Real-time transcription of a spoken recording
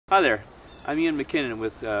Hi there, I'm Ian McKinnon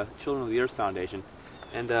with Children of the Earth Foundation,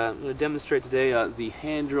 and I'm going to demonstrate today the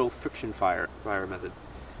hand drill friction fire method.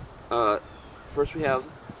 First we have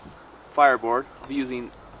fireboard. I'll be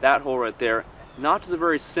using that hole right there. Notch is a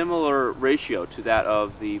very similar ratio to that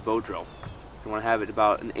of the bow drill. You want to have it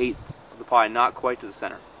about 1/8 of the pie, not quite to the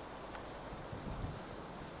center.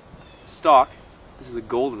 Stock, this is a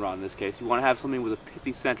goldenrod in this case. You want to have something with a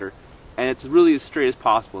pithy center, and it's really as straight as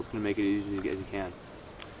possible. It's going to make it as easy as you can.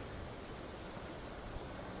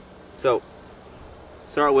 So,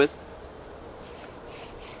 start with,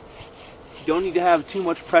 you don't need to have too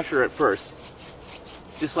much pressure at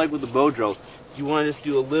first. Just like with the bow drill, you want to just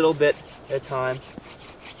do a little bit at a time,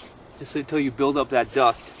 just until you build up that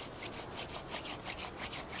dust.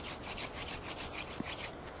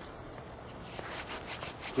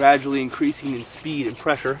 Gradually increasing in speed and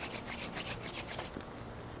pressure.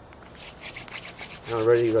 Now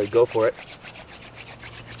ready to go for it.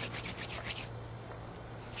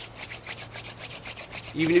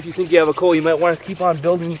 Even if you think you have a coal, you might want to keep on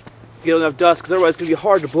building, get enough dust, because otherwise it's going to be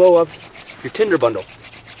hard to blow up your tinder bundle.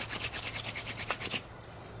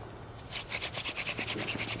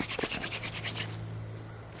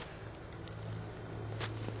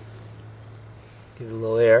 Give it a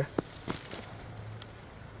little air.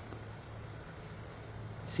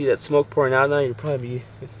 See that smoke pouring out now? You're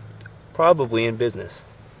probably in business.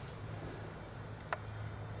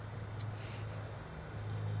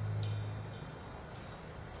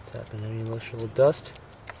 Tapping any little dust.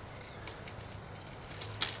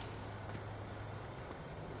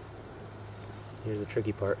 Here's the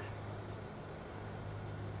tricky part.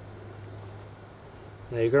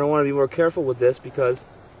 Now you're going to want to be more careful with this because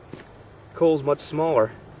coal's much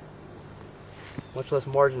smaller, much less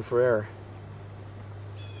margin for error.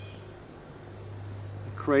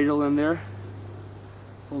 Cradle in there,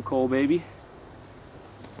 little coal baby,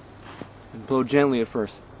 and blow gently at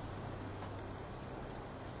first.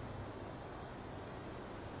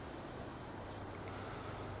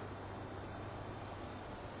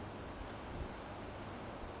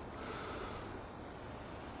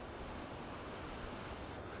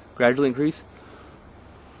 Gradually increase.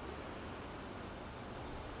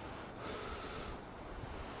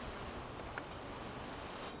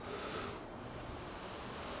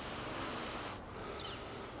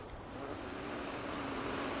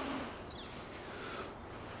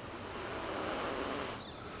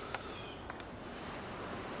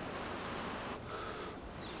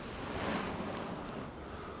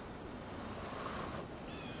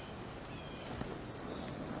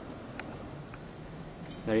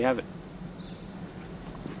 There you have it.